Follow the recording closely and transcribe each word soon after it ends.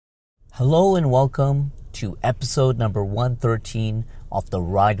Hello and welcome to episode number 113 of the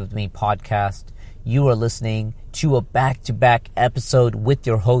Ride With Me podcast. You are listening to a back-to-back episode with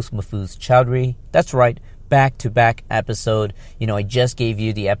your host, Mahfouz Chowdhury. That's right, back-to-back episode. I just gave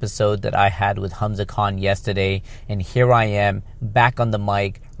you the episode that I had with Hamza Khan yesterday, and here I am back on the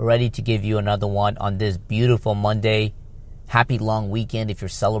mic, ready to give you another one on this beautiful Monday. Happy long weekend if you're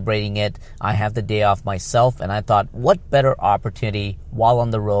celebrating it. I have the day off myself, and I thought, what better opportunity while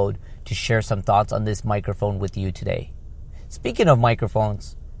on the road to share some thoughts on this microphone with you today. Speaking of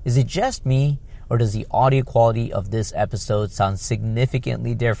microphones, is it just me, or does the audio quality of this episode sound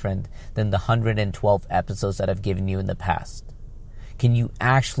significantly different than the 112 episodes that I've given you in the past? Can you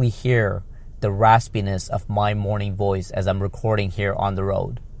actually hear the raspiness of my morning voice as I'm recording here on the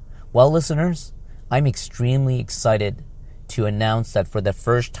road? Well, listeners, I'm extremely excited to announce that for the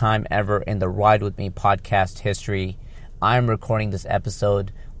first time ever in the Ride With Me podcast history, I'm recording this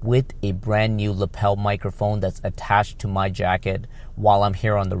episode with a brand new lapel microphone that's attached to my jacket while I'm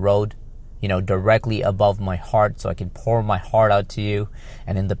here on the road, directly above my heart so I can pour my heart out to you.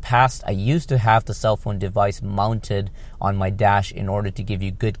 And in the past, I used to have the cell phone device mounted on my dash in order to give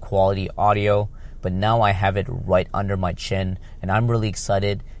you good quality audio, but now I have it right under my chin, and I'm really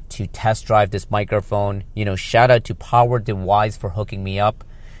excited to test drive this microphone. Shout out to Powered Device for hooking me up.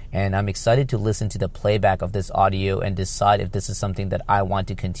 And I'm excited to listen to the playback of this audio and decide if this is something that I want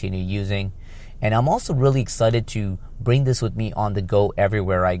to continue using. And I'm also really excited to bring this with me on the go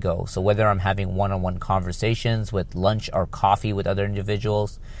everywhere I go. So whether I'm having one-on-one conversations with lunch or coffee with other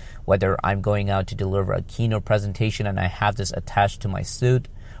individuals, whether I'm going out to deliver a keynote presentation and I have this attached to my suit,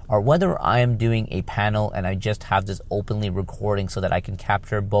 or whether I am doing a panel and I just have this openly recording so that I can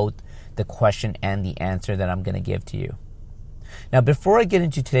capture both the question and the answer that I'm going to give to you. Now, before I get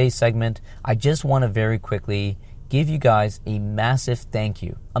into today's segment, I just want to very quickly give you guys a massive thank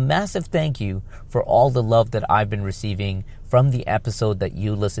you for all the love that I've been receiving from the episode that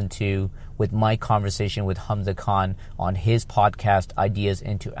you listened to with my conversation with Hamza Khan on his podcast, Ideas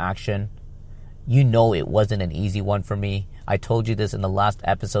into Action. It wasn't an easy one for me. I told you this in the last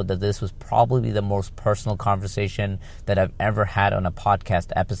episode that this was probably the most personal conversation that I've ever had on a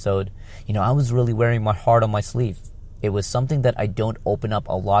podcast episode. I was really wearing my heart on my sleeve. It was something that I don't open up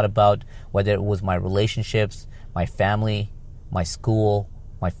a lot about, whether it was my relationships, my family, my school,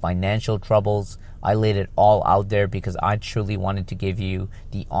 my financial troubles. I laid it all out there because I truly wanted to give you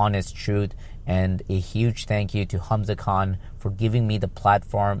the honest truth. And a huge thank you to Hamza Khan for giving me the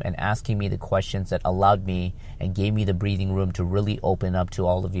platform and asking me the questions that allowed me and gave me the breathing room to really open up to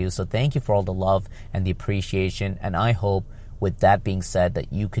all of you. So thank you for all the love and the appreciation. And I hope, with that being said,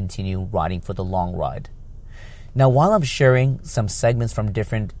 that you continue riding for the long ride. Now, while I'm sharing some segments from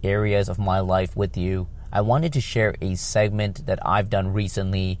different areas of my life with you, I wanted to share a segment that I've done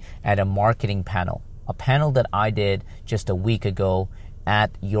recently at a marketing panel, a panel that I did just a week ago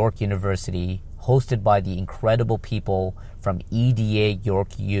at York University, hosted by the incredible people from EDA York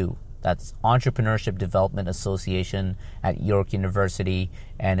U. That's Entrepreneurship Development Association at York University,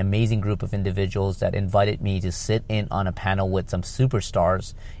 an amazing group of individuals that invited me to sit in on a panel with some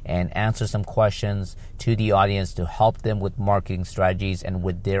superstars and answer some questions to the audience to help them with marketing strategies and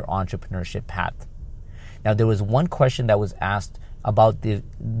with their entrepreneurship path. Now, there was one question that was asked about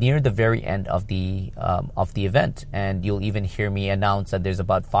near the very end of the event, and you'll even hear me announce that there's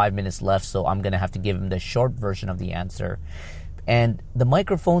about 5 minutes left, so I'm going to have to give him the short version of the answer. And the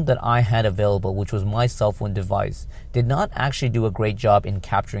microphone that I had available, which was my cell phone device, did not actually do a great job in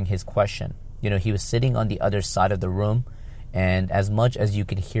capturing his question. He was sitting on the other side of the room, and as much as you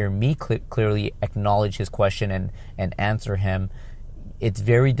could hear me clearly acknowledge his question and answer him, it's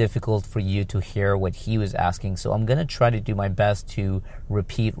very difficult for you to hear what he was asking. So I'm going to try to do my best to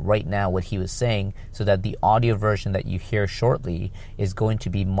repeat right now what he was saying so that the audio version that you hear shortly is going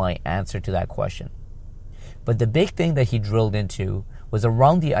to be my answer to that question. But the big thing that he drilled into was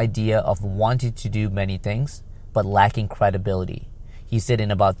around the idea of wanting to do many things, but lacking credibility. He said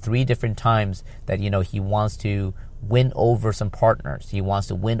in about 3 different times that, he wants to win over some partners. He wants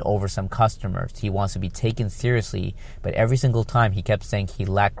to win over some customers. He wants to be taken seriously. But every single time he kept saying he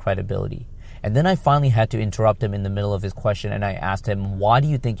lacked credibility. And then I finally had to interrupt him in the middle of his question, and I asked him, why do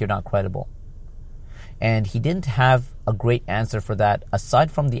you think you're not credible? And he didn't have a great answer for that,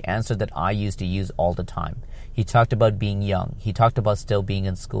 aside from the answer that I used to use all the time. He talked about being young. He talked about still being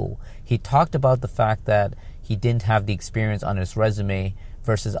in school. He talked about the fact that he didn't have the experience on his resume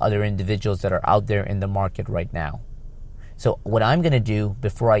versus other individuals that are out there in the market right now. So what I'm going to do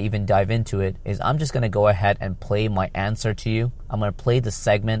before I even dive into it is I'm just going to go ahead and play my answer to you. I'm going to play the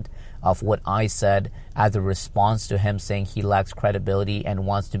segment of what I said as a response to him saying he lacks credibility and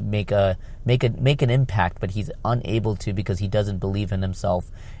wants to make an impact, but he's unable to because he doesn't believe in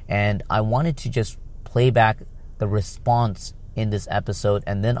himself. And I wanted to just play back the response in this episode,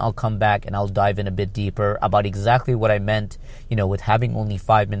 and then I'll come back and I'll dive in a bit deeper about exactly what I meant. With having only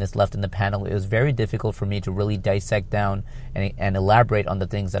 5 minutes left in the panel, it was very difficult for me to really dissect down and elaborate on the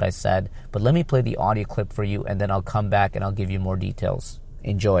things that I said. But let me play the audio clip for you, and then I'll come back and I'll give you more details.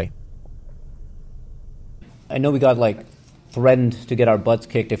 Enjoy. I know we got threatened to get our butts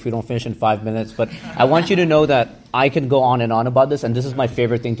kicked if we don't finish in 5 minutes, but I want you to know that I can go on and on about this, and this is my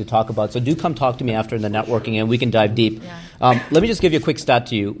favorite thing to talk about. So do come talk to me after in the networking, and we can dive deep. Yeah. Let me just give you a quick stat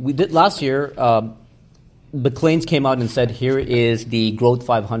to you. We did last year. Maclean's came out and said, here is the Growth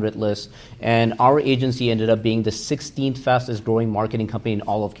 500 list, and our agency ended up being the 16th fastest growing marketing company in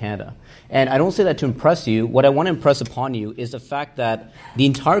all of Canada. And I don't say that to impress you. What I want to impress upon you is the fact that the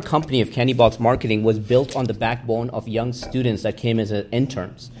entire company of Candybox Marketing was built on the backbone of young students that came as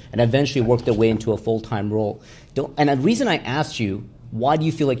interns and eventually worked their way into a full-time role. And the reason I asked you, why do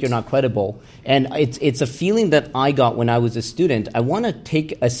you feel like you're not credible? And it's a feeling that I got when I was a student. I want to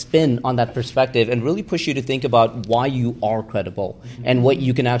take a spin on that perspective and really push you to think about why you are credible and what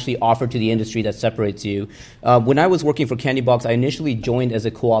you can actually offer to the industry that separates you. When I was working for Candybox, I initially joined as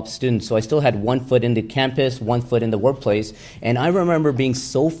a co-op student, so I still had 1 foot in the campus, 1 foot in the workplace. And I remember being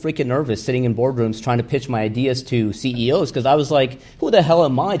so freaking nervous sitting in boardrooms trying to pitch my ideas to CEOs because I was like, who the hell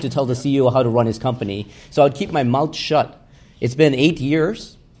am I to tell the CEO how to run his company? So I'd keep my mouth shut. It's been 8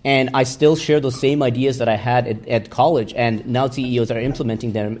 years, and I still share those same ideas that I had at college, and now CEOs are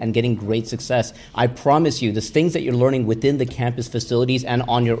implementing them and getting great success. I promise you, the things that you're learning within the campus facilities and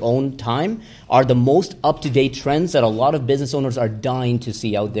on your own time are the most up-to-date trends that a lot of business owners are dying to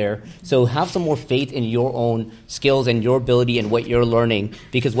see out there. So have some more faith in your own skills and your ability and what you're learning,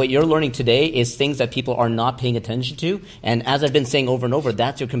 because what you're learning today is things that people are not paying attention to, and as I've been saying over and over,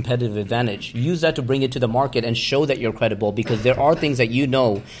 that's your competitive advantage. Use that to bring it to the market and show that you're credible, because there are things that you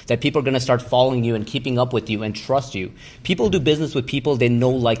know that people are going to start following you and keeping up with you and trust you. People do business with people they know,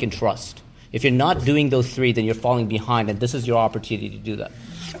 like, and trust. If you're not doing those three, then you're falling behind, and this is your opportunity to do that.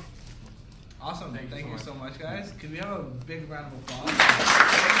 Awesome. Thank you so much, guys. Can we have a big round of applause?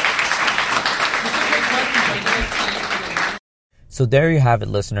 So there you have it,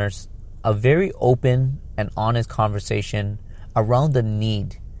 listeners. A very open and honest conversation around the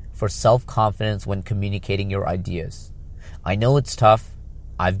need for self-confidence when communicating your ideas. I know it's tough.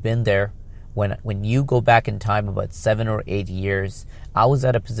 I've been there. When you go back in time about 7 or 8 years, I was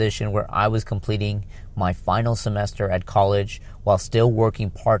at a position where I was completing my final semester at college while still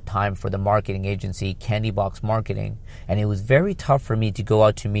working part-time for the marketing agency Candybox Marketing. And it was very tough for me to go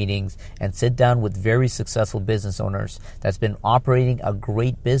out to meetings and sit down with very successful business owners that's been operating a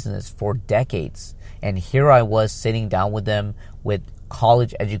great business for decades. And here I was sitting down with them with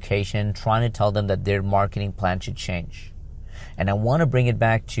college education, trying to tell them that their marketing plan should change. And I want to bring it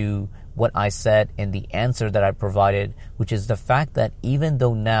back to what I said in the answer that I provided, which is the fact that even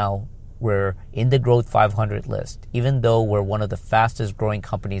though now we're in the Growth 500 list, even though we're one of the fastest growing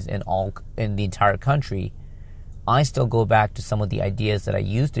companies in the entire country, I still go back to some of the ideas that I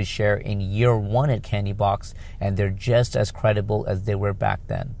used to share in year one at Candybox, and they're just as credible as they were back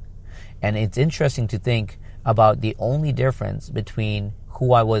then. And it's interesting to think about the only difference between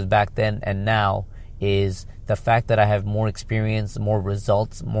who I was back then and now is the fact that I have more experience, more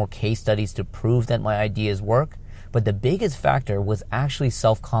results, more case studies to prove that my ideas work. But the biggest factor was actually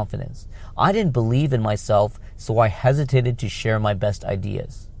self-confidence. I didn't believe in myself, so I hesitated to share my best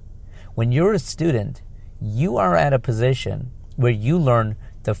ideas. When you're a student, you are at a position where you learn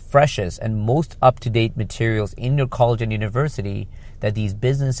the freshest and most up-to-date materials in your college and university that these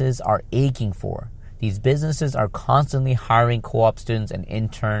businesses are aching for. These businesses are constantly hiring co-op students and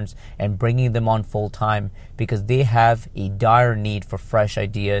interns and bringing them on full-time because they have a dire need for fresh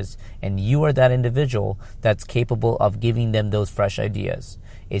ideas, and you are that individual that's capable of giving them those fresh ideas.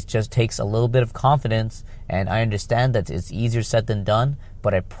 It just takes a little bit of confidence, and I understand that it's easier said than done,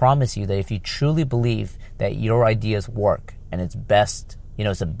 but I promise you that if you truly believe that your ideas work and it's best,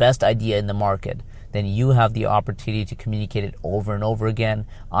 it's the best idea in the market, then you have the opportunity to communicate it over and over again.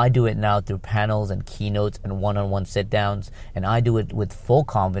 I do it now through panels and keynotes and one-on-one sit-downs, and I do it with full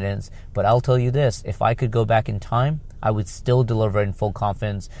confidence. But I'll tell you this, if I could go back in time, I would still deliver in full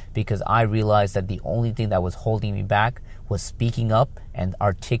confidence because I realized that the only thing that was holding me back was speaking up and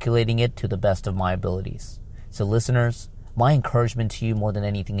articulating it to the best of my abilities. So listeners, my encouragement to you more than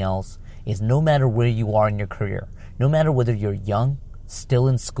anything else is no matter where you are in your career, no matter whether you're young, still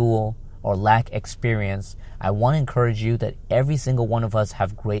in school, or lack experience, I want to encourage you that every single one of us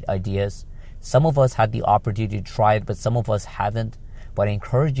have great ideas. Some of us had the opportunity to try it, but some of us haven't. But I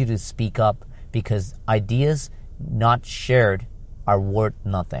encourage you to speak up, because ideas not shared are worth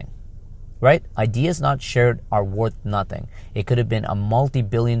nothing. Right? Ideas not shared are worth nothing. It could have been a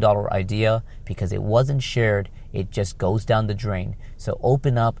multi-billion-dollar idea. Because it wasn't shared, it just goes down the drain. So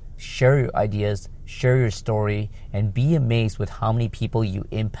open up, share your ideas, share your story, and be amazed with how many people you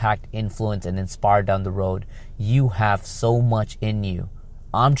impact, influence, and inspire down the road. You have so much in you.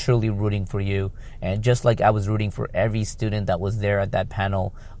 I'm truly rooting for you. And just like I was rooting for every student that was there at that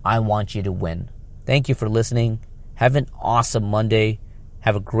panel, I want you to win. Thank you for listening. Have an awesome Monday.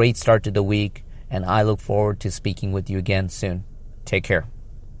 Have a great start to the week, and I look forward to speaking with you again soon. Take care.